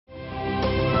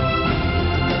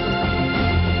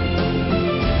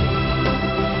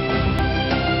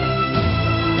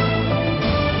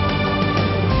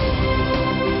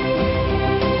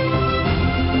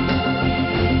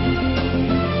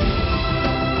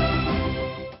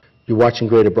You're watching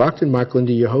Greater Brockton. Mark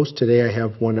Lindy, your host. Today I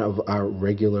have one of our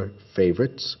regular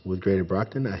favorites with Greater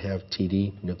Brockton. I have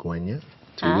Titi Nwgenya.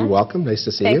 Titi, welcome. Nice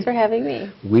to see you. Thanks for having me.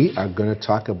 We are going to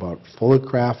talk about Fuller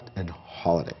Craft and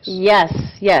holidays. Yes,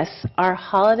 yes. Our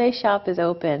holiday shop is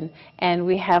open, and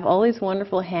we have all these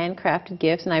wonderful handcrafted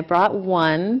gifts, and I brought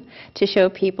one to show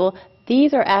people.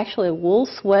 These are actually wool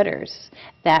sweaters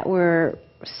that were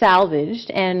salvaged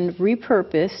and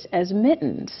repurposed as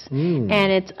mittens.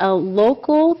 And it's a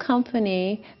local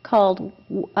company called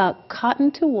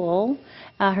Cotton to Wool.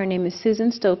 Her name is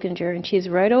Susan Stokinger, and she's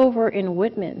right over in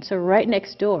Whitman, so right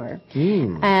next door.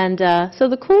 And so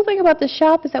the cool thing about the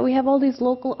shop is that we have all these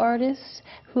local artists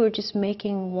who are just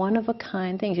making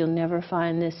one-of-a-kind things. You'll never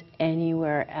find this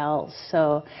anywhere else.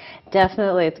 So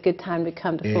definitely it's a good time to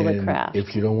come to Fuller Craft.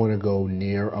 If you don't want to go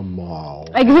near a mall,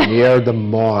 exactly. near the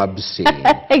mob scene,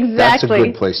 exactly. That's a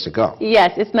good place to go.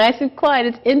 Yes, it's nice and quiet,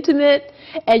 it's intimate,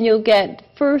 and you'll get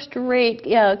first-rate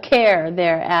care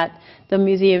there at the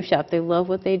museum shop. They love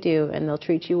what they do, and they'll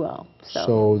treat you well.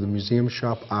 So the museum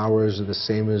shop hours are the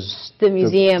same as the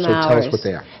museum hours. So tell us what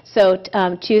they are.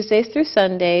 So Tuesdays through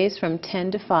Sundays from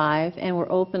 10 to 5, and we're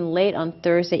open late on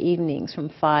Thursday evenings from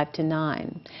 5 to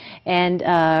 9. And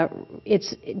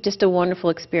it's just a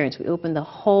wonderful experience. We open the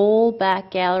whole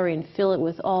back gallery and fill it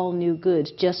with all new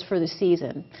goods just for the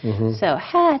season. So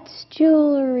hats,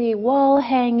 jewelry, wall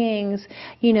hangings,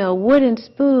 wooden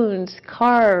spoons,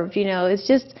 carved, it's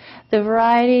just, the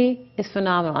variety is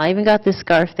phenomenal. I even got this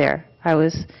scarf there.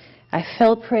 I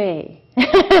fell prey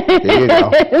there you go.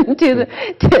 to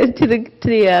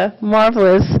the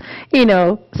marvelous,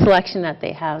 selection that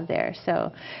they have there.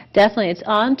 So definitely, it's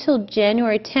on till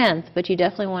January 10th, but you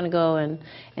definitely want to go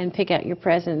and pick out your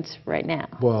presents right now.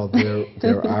 Well,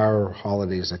 there are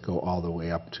holidays that go all the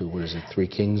way up to, what is it, Three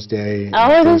Kings Day?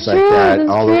 Oh, things that's like true, that. that's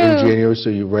all true. in January,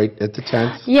 so you're right at the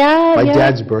 10th. Yeah, My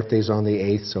dad's birthday's on the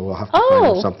 8th, so we'll have to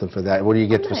find him something for that. What do you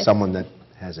get for nice. someone that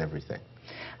has everything?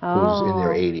 Who's in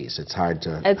their 80s. It's hard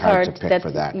to pick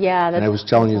for that. Yeah, and I was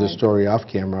telling you the story off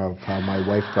camera of how my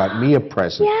wife got me a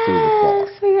present through the fall.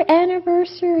 Yes, for your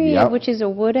anniversary, Yep. which is a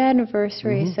wood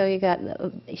anniversary. So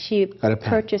she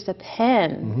purchased a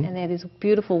pen, and they have these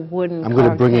beautiful wooden. I'm going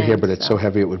to bring it here, but it's so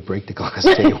heavy it would break the glass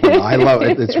table. I love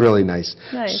it. It's really nice.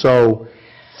 So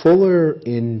Fuller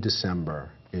in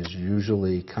December is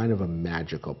usually kind of a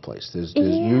magical place.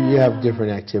 You have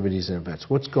different activities and events.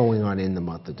 What's going on in the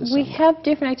month of December? We have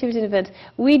different activities and events.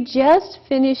 We just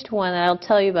finished one that I'll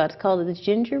tell you about. It's called the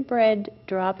Gingerbread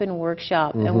Drop-In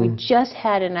Workshop, and we just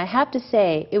had it, and I have to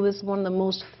say, it was one of the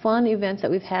most fun events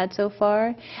that we've had so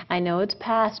far. I know it's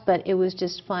past, but it was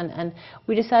just fun, and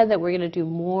we decided that we're going to do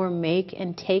more make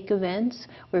and take events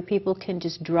where people can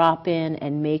just drop in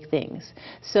and make things.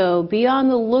 So be on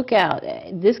the lookout.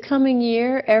 This coming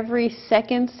year, every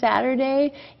second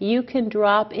Saturday, you can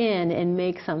drop in and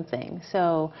make something.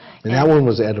 So, and that one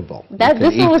was edible. This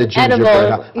one was edible.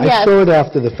 I saw it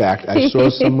after the fact. I saw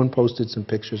someone posted some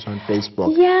pictures on Facebook,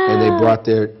 and they brought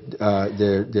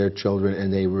their children,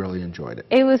 and they really enjoyed it.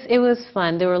 It was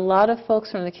fun. There were a lot of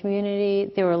folks from the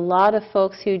community. There were a lot of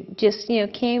folks who just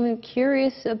came and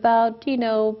curious about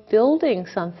building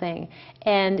something.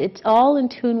 And it's all in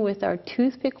tune with our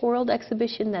Toothpick World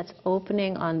exhibition that's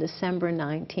opening on December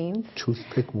 19th.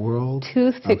 Toothpick World?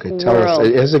 Toothpick World. Tell us.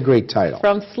 It has a great title.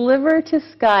 From Sliver to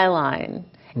Skyline.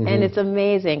 And it's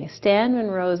amazing. Stan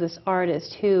Monroe is this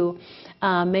artist who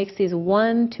makes these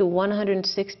 1 to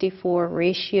 164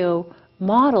 ratio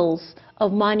models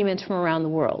of monuments from around the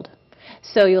world.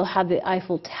 So you'll have the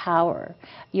Eiffel Tower.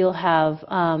 You'll have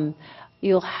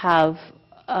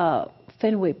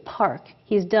Fenway Park.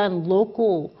 He's done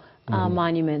local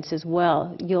monuments as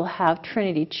well. You'll have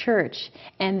Trinity Church,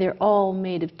 and they're all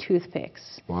made of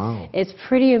toothpicks. Wow. It's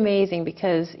pretty amazing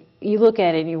because you look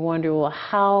at it and you wonder, well,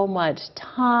 how much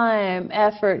time,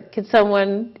 effort could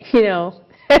someone,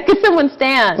 could someone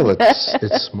stand? Well,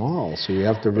 it's small, so you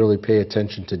have to really pay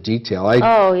attention to detail.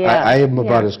 I am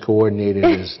about as coordinated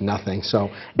as nothing. So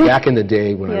back in the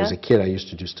day when I was a kid, I used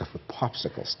to do stuff with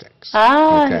popsicle sticks.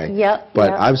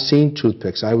 But I've seen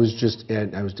toothpicks. I was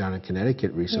down in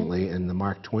Connecticut recently, in the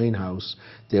Mark Twain house.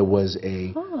 There was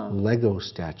a Lego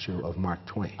statue of Mark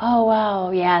Twain. Oh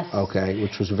wow, yes. Okay,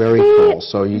 which was very cool.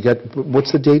 So you got,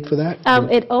 what's the date for that?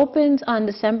 It opens on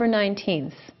December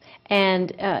 19th.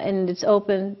 And it's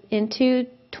open into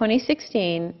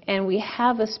 2016, and we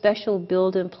have a special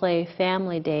Build and Play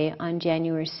Family Day on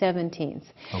January 17th.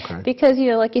 Okay. Because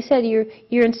like you said,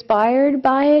 you're inspired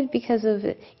by it because of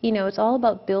it's all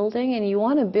about building, and you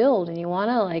want to build and you want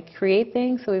to create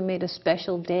things. So we made a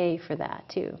special day for that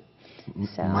too.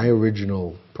 So. My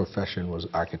original profession was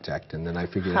architect, and then I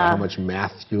figured out how much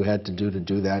math you had to do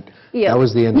that. Yep. That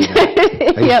was the end of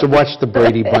that. I used to watch the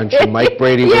Brady Bunch, and Mike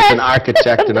Brady was an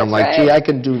architect, and I'm like, gee, I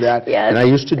can do that. And I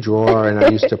used to draw, and I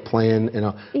used to plan,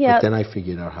 but then I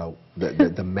figured out how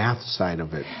the math side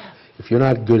of it. If you're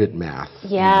not good at math,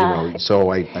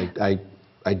 so I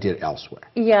did elsewhere.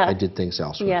 Yeah. I did things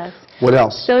elsewhere. Yes. What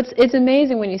else? So it's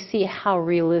amazing when you see how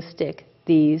realistic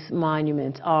these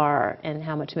monuments are and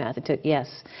how much math it took. Yes.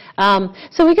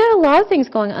 So we got a lot of things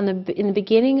going on. In the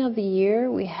beginning of the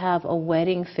year, we have a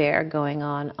wedding fair going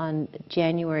on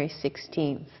January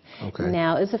 16th. Okay.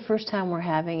 Now, it's the first time we're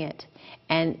having it.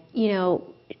 And,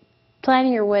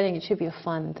 planning your wedding, it should be a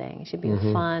fun thing. It should be a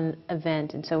fun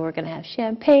event. And so we're going to have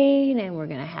champagne, and we're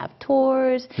going to have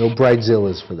tours. No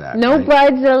bridezillas for that. No right?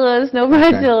 bridezillas, no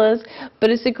bridezillas. Okay.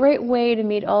 But it's a great way to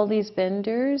meet all these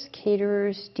vendors,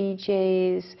 caterers,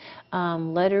 DJs,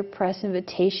 letterpress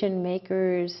invitation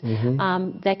makers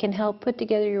that can help put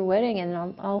together your wedding.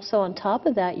 And also on top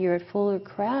of that, you're at Fuller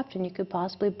Craft, and you could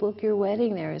possibly book your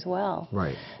wedding there as well.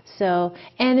 Right. So,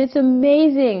 and it's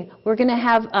amazing. We're going to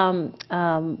have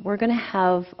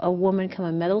a woman come,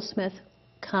 a metalsmith,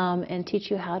 come and teach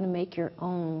you how to make your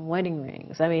own wedding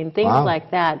rings. I mean, things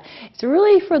like that. It's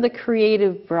really for the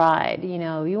creative bride.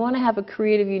 You want to have a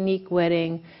creative, unique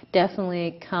wedding,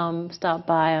 definitely stop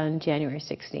by on January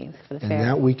 16th for the fair. And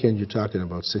that weekend you're talking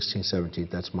about, 16th, 17th,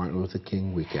 that's Martin Luther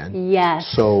King weekend.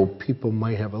 Yes. So people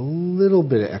might have a little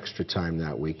bit of extra time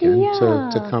that weekend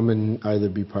to come and either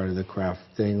be part of the craft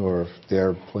thing, or if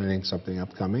they're planning something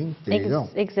upcoming, there you go.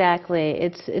 Exactly.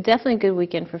 It's definitely a good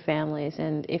weekend for families.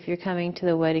 And if you're coming to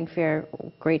the wedding fair,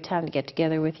 great time to get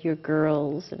together with your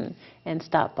girls and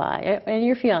stop by, and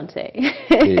your fiance.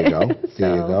 There you go.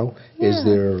 There you go. Yeah. Is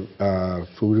there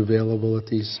food available at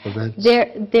these events?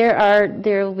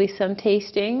 There will be some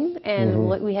tasting, and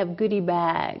we have goodie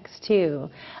bags too.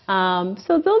 So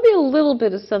there'll be a little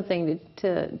bit of something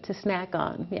to snack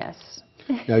on. Yes.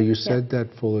 Now, you said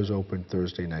that Fuller's open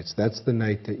Thursday nights. That's the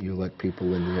night that you let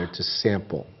people in there to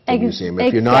sample the museum.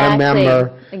 If you're not a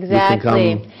member, you can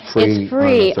come free. It's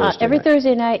free. Every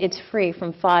Thursday night, it's free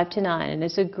from 5 to 9, and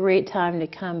it's a great time to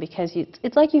come because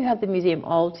it's like you have the museum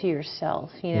all to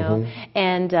yourself, and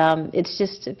it's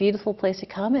just a beautiful place to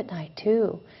come at night,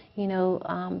 too.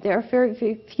 There are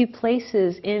very few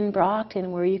places in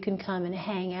Brockton where you can come and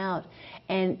hang out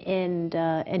and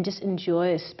just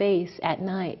enjoy a space at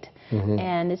night.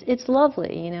 And it's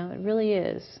lovely, it really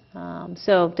is.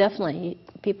 So definitely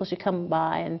people should come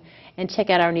by and check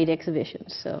out our neat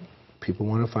exhibitions. So people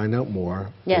want to find out more.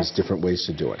 There's different ways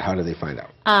to do it. How do they find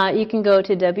out? You can go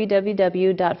to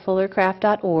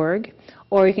www.fullercraft.org,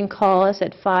 or you can call us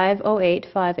at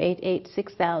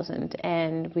 508-588-6000,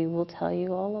 and we will tell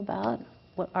you all about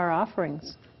what our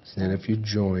offerings. And if you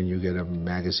join, you get a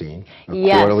magazine, a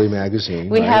quarterly magazine.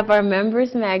 We have our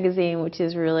members magazine, which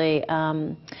is really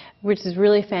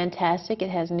fantastic.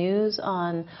 It has news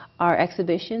on our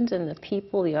exhibitions and the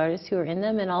people, the artists who are in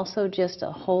them, and also just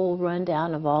a whole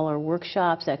rundown of all our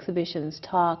workshops, exhibitions,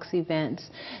 talks, events.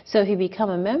 So if you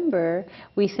become a member,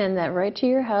 we send that right to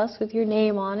your house with your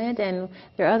name on it, and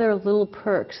there are other little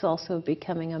perks also of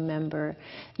becoming a member.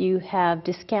 You have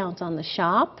discounts on the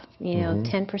shop,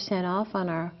 10% off on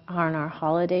our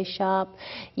holiday shop.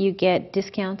 You get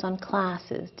discounts on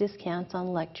classes, discounts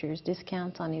on lectures,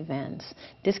 discounts on events,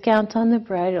 discounts on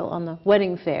the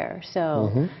wedding fair.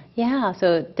 So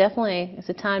so definitely it's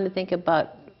a time to think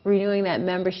about renewing that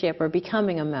membership or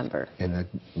becoming a member. And that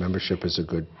membership is a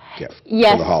good gift for the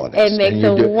It holidays. makes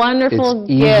a wonderful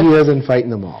gift. It's easier than fighting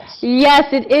the malls.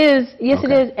 Yes, it is. Yes, it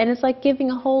is. And it's like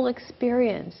giving a whole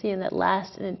experience that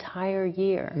lasts an entire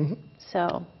year.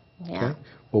 So, yeah. Okay.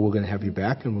 Well, we're going to have you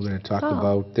back, and we're going to talk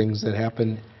about things that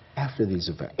happen after these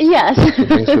events. Yes. So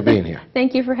thanks for being here.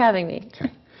 Thank you for having me.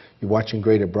 Okay. You're watching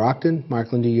Greater Brockton.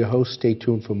 Mark Lindy, your host. Stay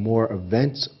tuned for more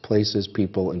events, places,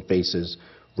 people, and faces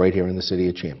right here in the City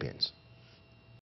of Champions.